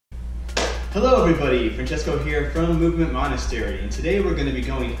Hello everybody, Francesco here from Movement Monastery, and today we're going to be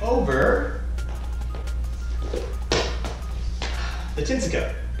going over the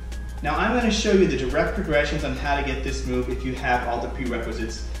Tinsica. Now I'm going to show you the direct progressions on how to get this move if you have all the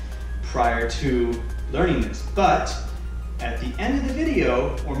prerequisites prior to learning this. But at the end of the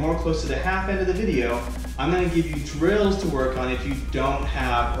video, or more close to the half end of the video, I'm going to give you drills to work on if you don't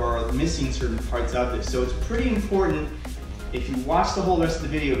have or are missing certain parts of this. So it's pretty important if you watch the whole rest of the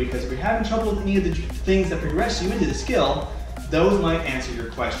video, because if you're having trouble with any of the things that progress you into the skill, those might answer your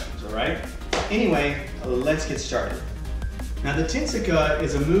questions, all right? Anyway, let's get started. Now the Tinsica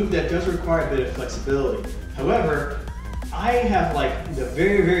is a move that does require a bit of flexibility. However, I have like the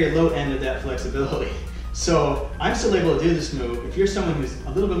very, very low end of that flexibility. So I'm still able to do this move. If you're someone who's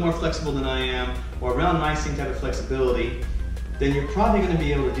a little bit more flexible than I am, or around my same type of flexibility, then you're probably going to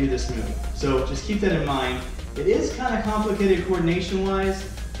be able to do this move. So just keep that in mind. It is kind of complicated coordination-wise,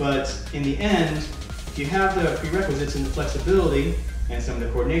 but in the end, if you have the prerequisites and the flexibility and some of the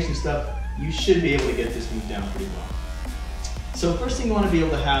coordination stuff, you should be able to get this move down pretty well. So first thing you want to be able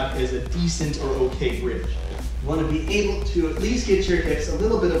to have is a decent or okay bridge. You want to be able to at least get your hips a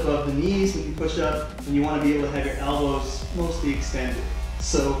little bit above the knees when you push up, and you want to be able to have your elbows mostly extended.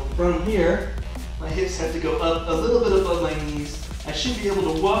 So from here, my hips have to go up a little bit above my knees. I should be able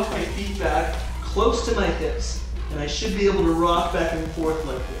to walk my feet back close to my hips, and I should be able to rock back and forth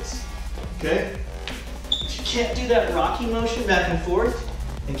like this, okay? If you can't do that rocking motion back and forth,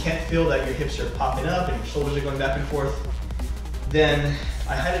 and can't feel that your hips are popping up and your shoulders are going back and forth, then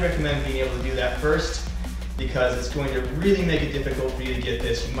I highly recommend being able to do that first, because it's going to really make it difficult for you to get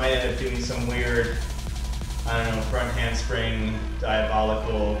this. You might end up doing some weird, I don't know, front handspring,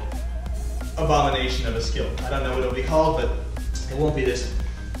 diabolical abomination of a skill. I don't know what it'll be called, but it won't be this one.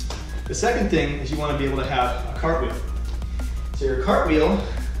 The second thing is you want to be able to have a cartwheel. So your cartwheel,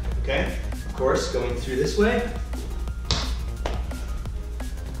 okay, of course, going through this way.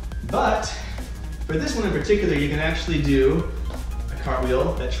 But for this one in particular, you can actually do a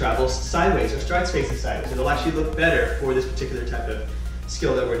cartwheel that travels sideways or starts facing sideways. It'll actually look better for this particular type of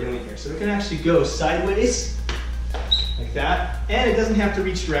skill that we're doing here. So it can actually go sideways like that, and it doesn't have to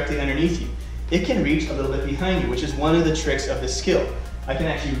reach directly underneath you. It can reach a little bit behind you, which is one of the tricks of this skill. I can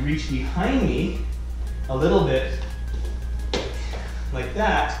actually reach behind me a little bit like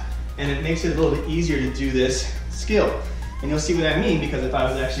that, and it makes it a little bit easier to do this skill. And you'll see what I mean, because if I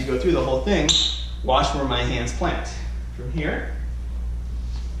was to actually go through the whole thing, watch where my hands plant. From here,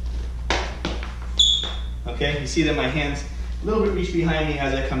 okay, you see that my hands a little bit reach behind me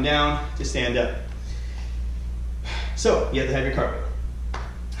as I come down to stand up. So you have to have your cartwheel.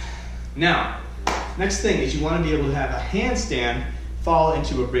 Now, next thing is you want to be able to have a handstand fall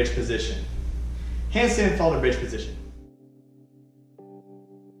into a bridge position. Handstand, fall to bridge position.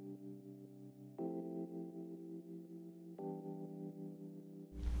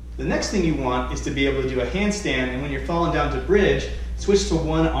 The next thing you want is to be able to do a handstand, and when you're falling down to bridge, switch to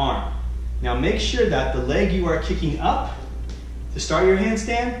one arm. Now make sure that the leg you are kicking up to start your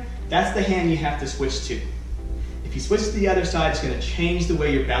handstand, that's the hand you have to switch to. If you switch to the other side, it's going to change the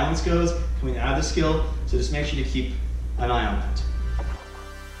way your balance goes coming out of the skill, so just make sure to keep an eye on that.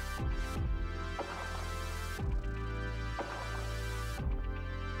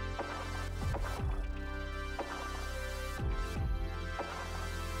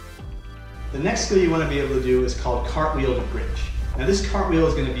 The next skill you want to be able to do is called cartwheel to bridge. Now this cartwheel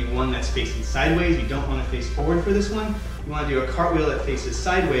is going to be one that's facing sideways. You don't want to face forward for this one. You want to do a cartwheel that faces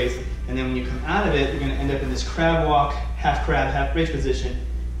sideways, and then when you come out of it, you're going to end up in this crab walk, half crab, half bridge position,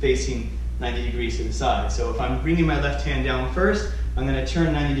 facing 90 degrees to the side. So if I'm bringing my left hand down first, I'm going to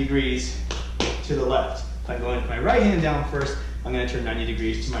turn 90 degrees to the left. If I'm going with my right hand down first, I'm going to turn 90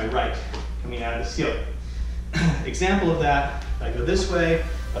 degrees to my right, coming out of the skill. Example of that, if I go this way,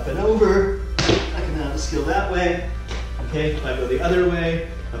 up and over, I come out of the skill that way. Okay, if I go the other way,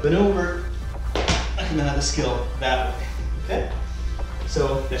 up and over, I come out of the skill that way. Okay?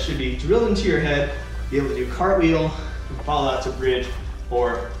 So that should be drilled into your head, be able to do cartwheel, and fall out to bridge,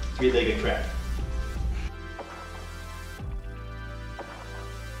 or three-legged crab.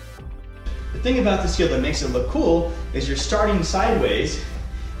 The thing about the skill that makes it look cool is you're starting sideways,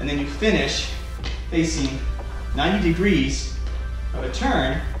 and then you finish facing 90 degrees of a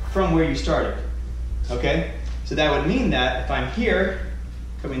turn from where you started, okay? So that would mean that if I'm here,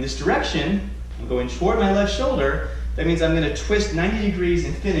 coming this direction, I'm going toward my left shoulder, that means I'm gonna twist 90 degrees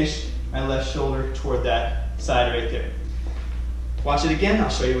and finish my left shoulder toward that side right there. Watch it again, I'll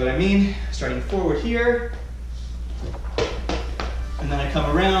show you what I mean. Starting forward here, and then I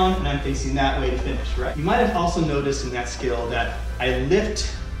come around and I'm facing that way to finish, right? You might have also noticed in that skill that I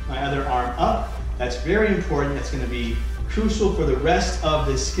lift my other arm up. That's very important. That's going to be crucial for the rest of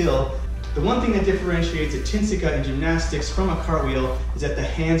this skill. The one thing that differentiates a Tinsica in gymnastics from a cartwheel is that the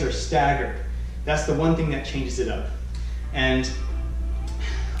hands are staggered. That's the one thing that changes it up. And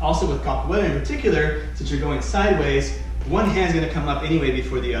also with Capoeira in particular, since you're going sideways, one hand's going to come up anyway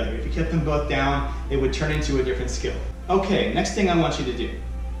before the other. If you kept them both down, it would turn into a different skill. Okay, next thing I want you to do.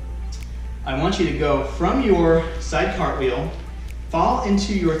 I want you to go from your side cartwheel, fall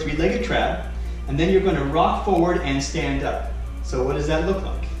into your three-legged crab, and then you're going to rock forward and stand up. So what does that look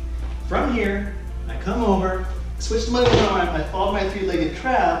like? From here, I come over, switch to my one arm, I fall my three-legged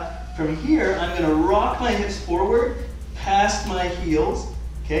crab. From here, I'm going to rock my hips forward, past my heels.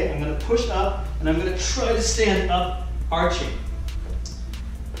 Okay, I'm going to push up, and I'm going to try to stand up, arching.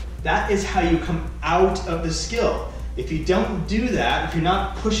 That is how you come out of the skill. If you don't do that, if you're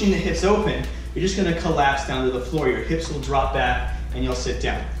not pushing the hips open, you're just going to collapse down to the floor. Your hips will drop back, and you'll sit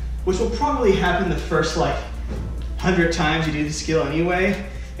down, which will probably happen the first like 100 times you do the skill anyway.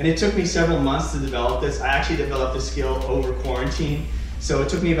 And it took me several months to develop this. I actually developed this skill over quarantine. So it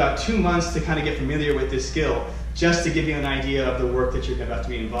took me about 2 months to kind of get familiar with this skill, just to give you an idea of the work that you're about to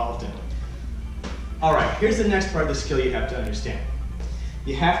be involved in. All right, here's the next part of the skill you have to understand.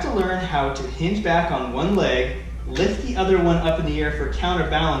 You have to learn how to hinge back on one leg, lift the other one up in the air for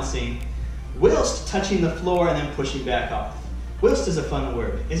counterbalancing, whilst touching the floor and then pushing back off. Whilst is a fun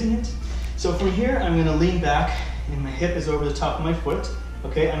word, isn't it? So from here, I'm going to lean back, and my hip is over the top of my foot.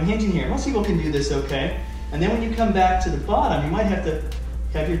 Okay, I'm hinging here. Most people can do this okay. And then when you come back to the bottom, you might have to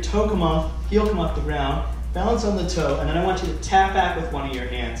have your toe come off, heel come off the ground, balance on the toe, and then I want you to tap back with one of your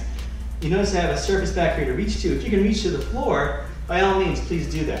hands. You notice I have a surface back here to reach to. If you can reach to the floor, by all means, please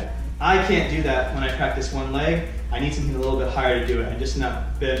do that. I can't do that when I practice one leg. I need something a little bit higher to do it. I'm just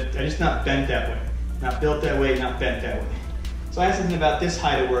not bent that way. Not built that way, not bent that way. So I have something about this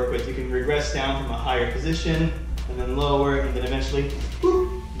high to work with. You can regress down from a higher position, and then lower, and then eventually,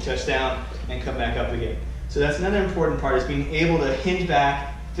 whoop, you touch down and come back up again. So that's another important part, is being able to hinge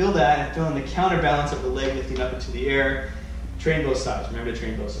back, feel that, and feel in the counterbalance of the leg lifting up into the air. Train both sides. Remember to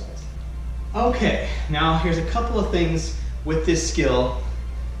train both sides. Okay, now here's a couple of things with this skill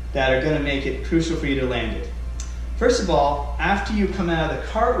that are going to make it crucial for you to land it. First of all, after you come out of the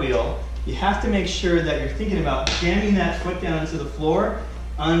cartwheel, you have to make sure that you're thinking about jamming that foot down into the floor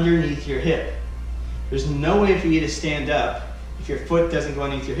underneath your hip. There's no way for you to stand up if your foot doesn't go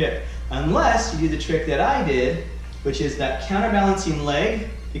underneath your hip, unless you do the trick that I did, which is that counterbalancing leg.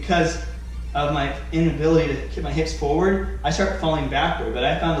 Because of my inability to keep my hips forward, I start falling backward, but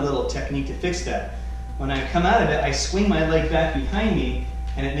I found a little technique to fix that. When I come out of it, I swing my leg back behind me,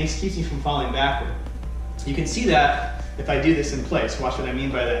 and it keeps me from falling backward. You can see that if I do this in place. Watch what I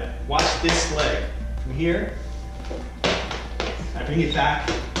mean by that. Watch this leg. From here, I bring it back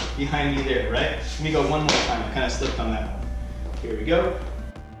behind me there, right? Let me go one more time. I kind of slipped on that one. Here we go.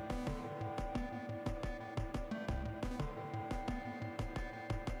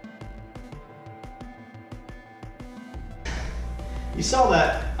 You saw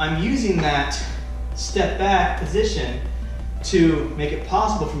that I'm using that step back position to make it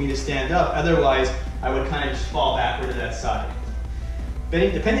possible for me to stand up. Otherwise, I would kind of just fall backward to that side.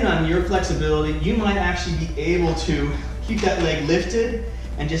 Depending on your flexibility, you might actually be able to keep that leg lifted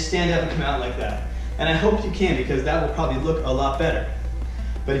and just stand up and come out like that. And I hope you can, because that will probably look a lot better.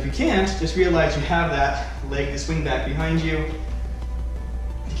 But if you can't, just realize you have that leg to swing back behind you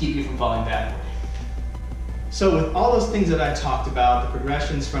to keep you from falling backward. So with all those things that I talked about, the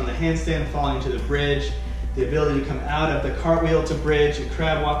progressions from the handstand falling to the bridge, the ability to come out of the cartwheel to bridge, a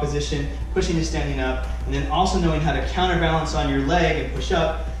crab walk position, pushing to standing up, and then also knowing how to counterbalance on your leg and push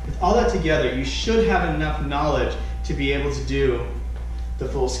up, with all that together, you should have enough knowledge to be able to do the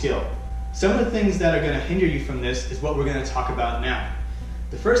full skill. Some of the things that are going to hinder you from this is what we're going to talk about now.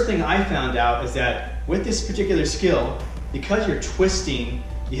 The first thing I found out is that with this particular skill, because you're twisting,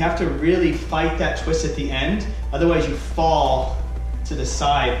 you have to really fight that twist at the end, otherwise you fall to the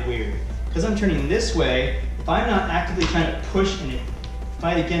side weird. Because I'm turning this way, if I'm not actively trying to push and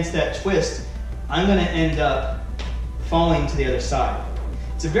fight against that twist, I'm going to end up falling to the other side.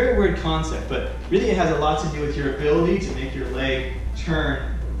 It's a very weird concept, but really it has a lot to do with your ability to make your leg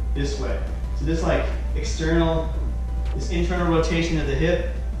turn this way. So this like this internal rotation of the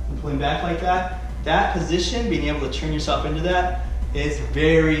hip and pulling back like that, that position, being able to turn yourself into that, is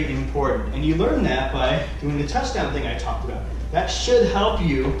very important. And you learn that by doing the touchdown thing I talked about. That should help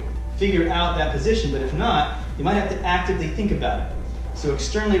you figure out that position, but if not, you might have to actively think about it. So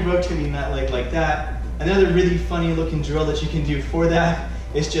externally rotating that leg like that. Another really funny looking drill that you can do for that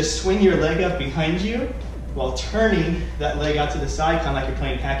is just swing your leg up behind you while turning that leg out to the side, kind of like you're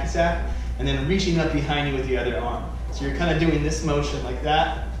playing hacky sack, and then reaching up behind you with the other arm. So you're kind of doing this motion like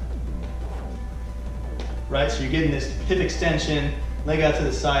that, right? So you're getting this hip extension, leg out to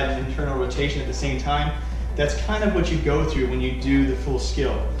the side, and internal rotation at the same time. That's kind of what you go through when you do the full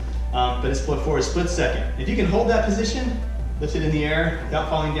skill. But it's for a split second. If you can hold that position, lift it in the air without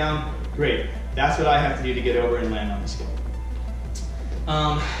falling down, great. That's what I have to do to get over and land on the skill.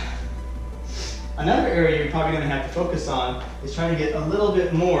 Another area you're probably going to have to focus on is trying to get a little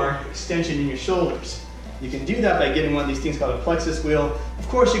bit more extension in your shoulders. You can do that by getting one of these things called a plexus wheel. Of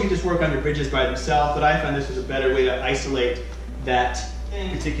course, you can just work on your bridges by themselves, but I found this was a better way to isolate that in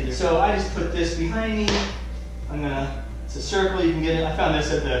particular. So I just put this behind me. It's a circle, you can get it. I found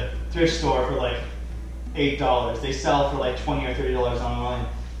this at the thrift store for like $8. They sell for like $20 or $30 online.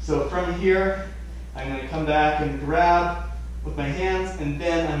 So from here, I'm going to come back and grab with my hands, and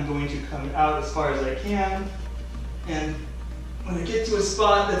then I'm going to come out as far as I can. And when I get to a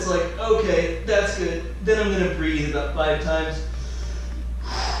spot that's like, okay, that's good, then I'm going to breathe about 5 times.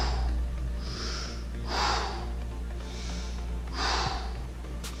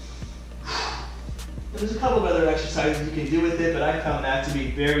 There's a couple of other exercises you can do with it, but I found that to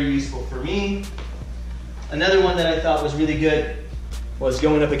be very useful for me. Another one that I thought was really good was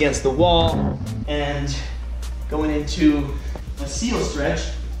going up against the wall and going into a seal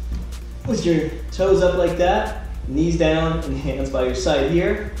stretch with your toes up like that, knees down and hands by your side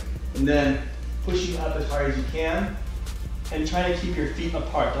here, and then pushing up as hard as you can and trying to keep your feet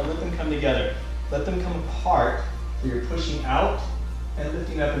apart. Don't let them come together. Let them come apart so you're pushing out and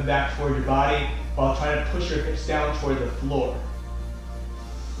lifting up and back toward your body while trying to push your hips down toward the floor.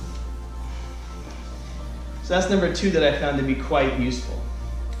 So that's number 2 that I found to be quite useful.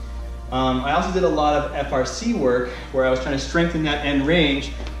 I also did a lot of FRC work where I was trying to strengthen that end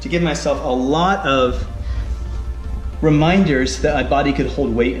range to give myself a lot of reminders that my body could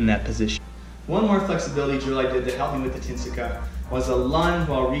hold weight in that position. One more flexibility drill I did to help me with the Tinsica was a lunge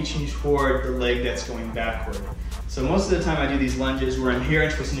while reaching toward the leg that's going backward. So most of the time I do these lunges where I'm here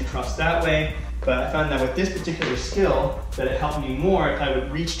and twisting across that way, but I found that with this particular skill that it helped me more if I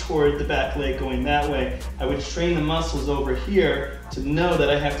would reach toward the back leg going that way. I would train the muscles over here to know that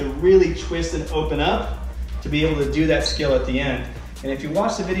I have to really twist and open up to be able to do that skill at the end. And if you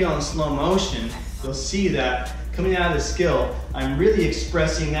watch the video in slow motion, you'll see that coming out of the skill, I'm really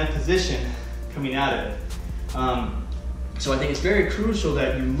expressing that position coming out of it. So I think it's very crucial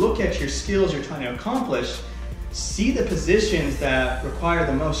that you look at your skills you're trying to accomplish, see the positions that require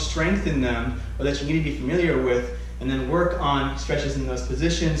the most strength in them or that you need to be familiar with, and then work on stretches in those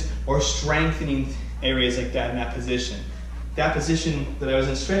positions or strengthening areas like that in that position. That position that I was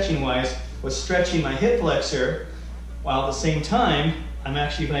in stretching wise was stretching my hip flexor, while at the same time, I'm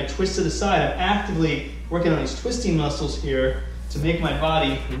actually, when I twist to the side, I'm actively working on these twisting muscles here to make my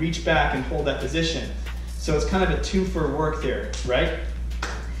body reach back and hold that position. So it's kind of a 2 for work there, right?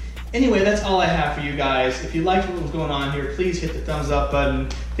 Anyway, that's all I have for you guys. If you liked what was going on here, please hit the thumbs up button.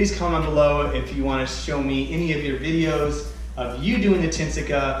 Please comment below if you want to show me any of your videos of you doing the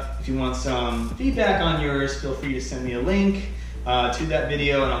Tinsica. If you want some feedback on yours, feel free to send me a link to that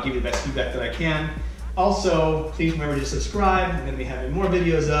video and I'll give you the best feedback that I can. Also, please remember to subscribe. I'm going to be having more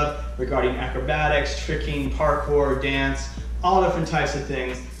videos up regarding acrobatics, tricking, parkour, dance, all different types of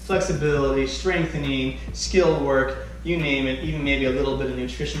things. Flexibility, strengthening, skill work, you name it, even maybe a little bit of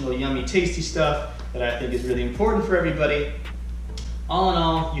nutritional, yummy, tasty stuff that I think is really important for everybody. All in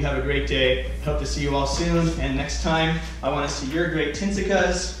all, you have a great day. Hope to see you all soon. And next time, I want to see your great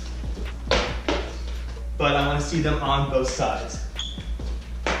Tinsicas, but I want to see them on both sides.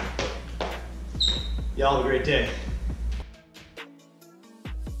 Y'all have a great day.